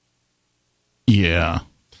 Yeah.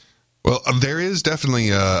 Well, there is definitely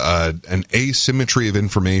an asymmetry of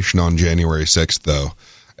information on January 6th, though.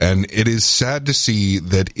 And it is sad to see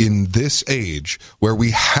that in this age, where we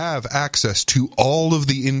have access to all of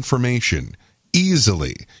the information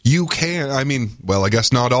easily, you can, I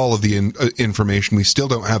guess not all of the information. We still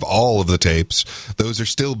don't have all of the tapes. Those are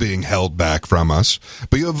still being held back from us.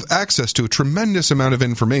 But you have access to a tremendous amount of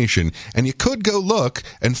information, and you could go look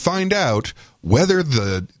and find out whether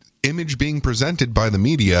the image being presented by the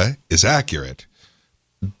media is accurate,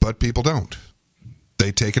 but people don't.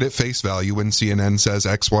 They take it at face value when CNN says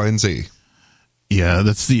X, Y, and Z. Yeah,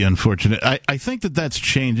 that's the unfortunate. I think that's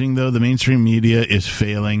changing, though. The mainstream media is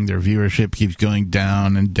failing. Their viewership keeps going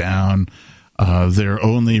down and down. They're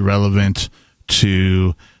only relevant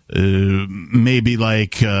to maybe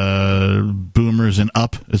like boomers and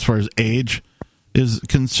up as far as age is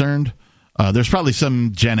concerned. There's probably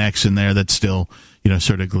some Gen X in there that's still,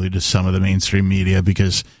 sort of glued to some of the mainstream media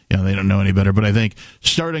because, they don't know any better. But I think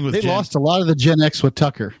starting with... They lost a lot of the Gen X with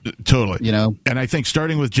Tucker. Totally. And I think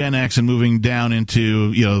starting with Gen X and moving down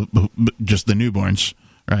into, just the newborns,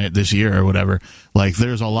 right, this year or whatever, like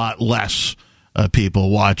there's a lot less people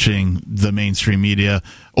watching the mainstream media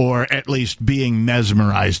or at least being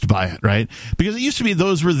mesmerized by it, right? Because it used to be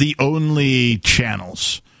those were the only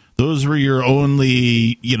channels. Those were your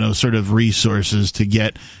only, sort of resources to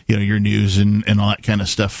get, your news and all that kind of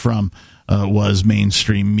stuff from was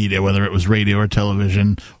mainstream media, whether it was radio or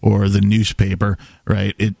television or the newspaper,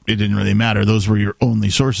 right? It didn't really matter. Those were your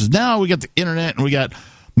only sources. Now we got the internet and we got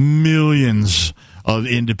millions of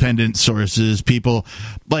independent sources, people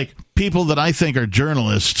that I think are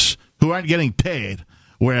journalists who aren't getting paid,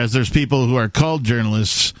 whereas there's people who are called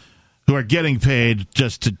journalists who are getting paid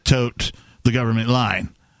just to tote the government line.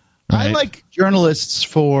 Right? I like journalists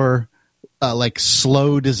for like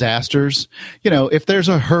slow disasters. If there's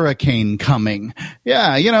a hurricane coming,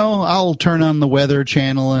 I'll turn on the Weather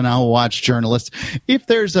Channel and I'll watch journalists. If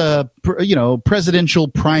there's a, presidential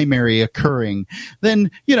primary occurring, then,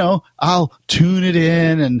 I'll tune it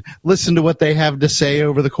in and listen to what they have to say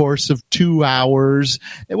over the course of 2 hours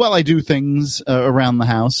while I do things around the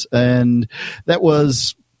house. And that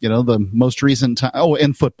was, the most recent time. Oh,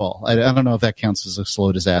 and football. I don't know if that counts as a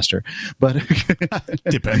slow disaster, but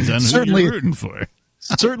depends on who you're rooting for.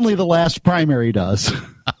 Certainly the last primary does.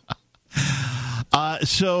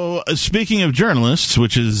 So speaking of journalists,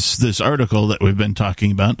 which is this article that we've been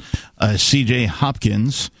talking about, C.J.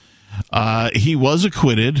 Hopkins, he was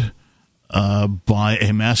acquitted by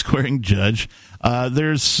a mask-wearing judge.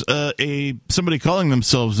 There's somebody calling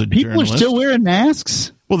themselves a journalist. People are still wearing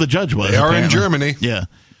masks? Well, the judge was. They are in Germany. Yeah.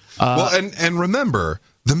 And remember,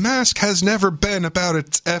 the mask has never been about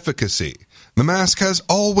its efficacy. The mask has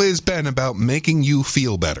always been about making you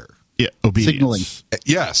feel better. Yeah, obedience. Signaling.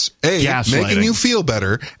 Yes. A, making you feel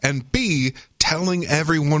better, and B, telling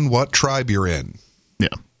everyone what tribe you're in. Yeah.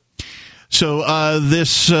 So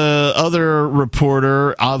this other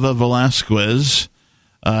reporter, Ava Velasquez,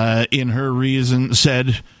 in her reason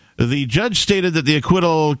said, the judge stated that the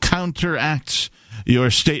acquittal counteracts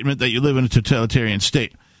your statement that you live in a totalitarian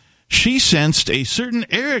state. She sensed a certain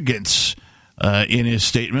arrogance in his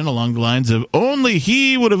statement along the lines of, only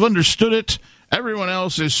he would have understood it. Everyone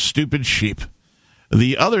else is stupid sheep.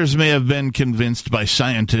 The others may have been convinced by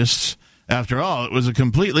scientists. After all, it was a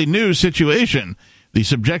completely new situation. The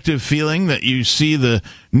subjective feeling that you see the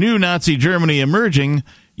new Nazi Germany emerging,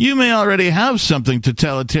 you may already have something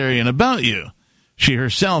totalitarian about you. She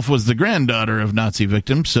herself was the granddaughter of Nazi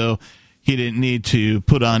victims, so he didn't need to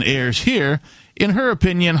put on airs here. In her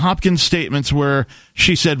opinion, Hopkins' statements were,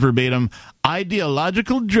 she said verbatim,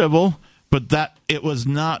 ideological drivel, but that it was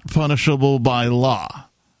not punishable by law.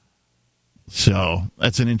 So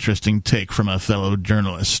that's an interesting take from a fellow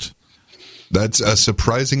journalist. That's a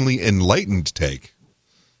surprisingly enlightened take.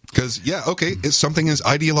 Because, if something is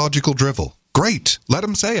ideological drivel, great, let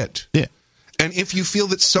them say it. Yeah. And if you feel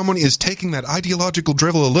that someone is taking that ideological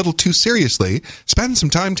drivel a little too seriously, spend some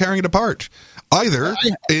time tearing it apart, either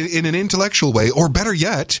in an intellectual way or, better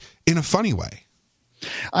yet, in a funny way.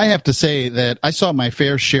 I have to say that I saw my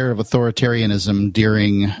fair share of authoritarianism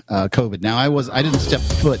during COVID. Now, I didn't step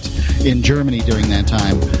foot in Germany during that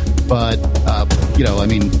time, but,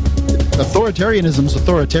 authoritarianism is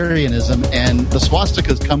authoritarianism, and the swastika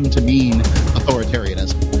has come to mean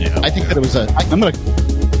authoritarianism. Yeah. I think that it was I'm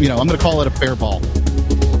going to call it a fair ball.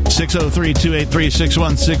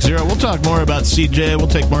 603-283-6160. We'll talk more about CJ. We'll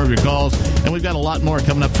take more of your calls, and we've got a lot more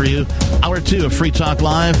coming up for you. Hour 2 of Free Talk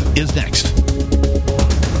Live is next.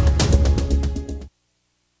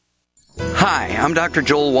 Hi, I'm Dr.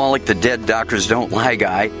 Joel Wallach, the Dead Doctors Don't Lie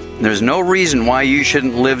guy. There's no reason why you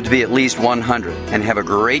shouldn't live to be at least 100 and have a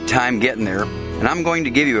great time getting there. And I'm going to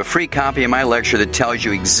give you a free copy of my lecture that tells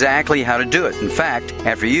you exactly how to do it. In fact,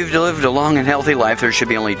 after you've lived a long and healthy life, there should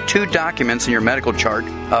be only 2 documents in your medical chart,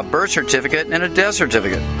 a birth certificate and a death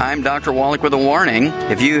certificate. I'm Dr. Wallach with a warning.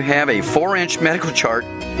 If you have a 4-inch medical chart,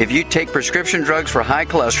 if you take prescription drugs for high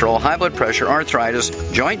cholesterol, high blood pressure, arthritis,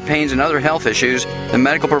 joint pains, and other health issues, the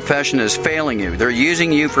medical profession is failing you. They're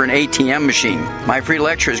using you for an ATM machine. My free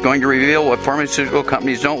lecture is going to reveal what pharmaceutical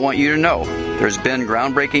companies don't want you to know. There's been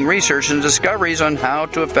groundbreaking research and discoveries on how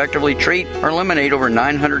to effectively treat or eliminate over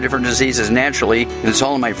 900 different diseases naturally, and it's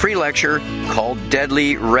all in my free lecture called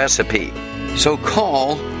Deadly Recipe. So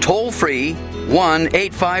call toll-free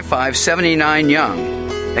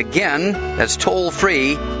 1-855-79-YOUNG. Again, that's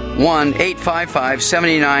toll-free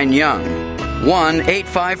 1-855-79-YOUNG.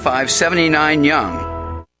 1-855-79-YOUNG.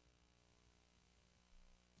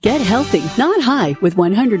 Get healthy, not high, with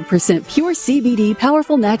 100% pure CBD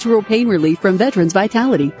powerful natural pain relief from Veterans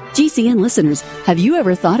Vitality. GCN listeners, have you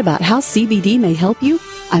ever thought about how CBD may help you?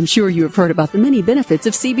 I'm sure you have heard about the many benefits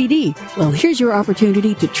of CBD. Well, here's your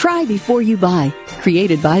opportunity to try before you buy.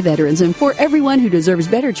 Created by veterans and for everyone who deserves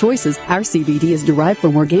better choices, our CBD is derived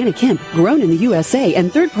from organic hemp, grown in the USA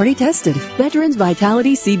and third-party tested. Veterans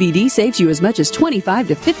Vitality CBD saves you as much as 25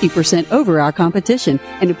 to 50% over our competition,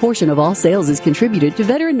 and a portion of all sales is contributed to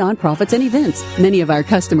veteran nonprofits and events. Many of our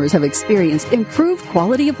customers have experienced improved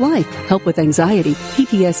quality of life, help with anxiety,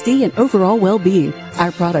 PTSD, and overall well-being.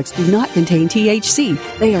 Our products do not contain THC.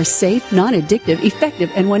 They are safe, non-addictive, effective,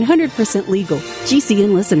 and 100% legal.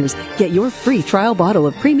 GCN listeners, get your free trial bottle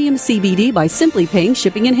of premium CBD by simply paying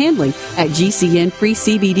shipping and handling at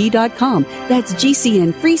GCNFreeCBD.com. That's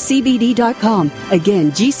GCNFreeCBD.com.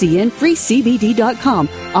 Again, GCNFreeCBD.com.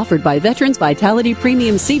 Offered by Veterans Vitality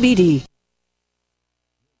Premium CBD.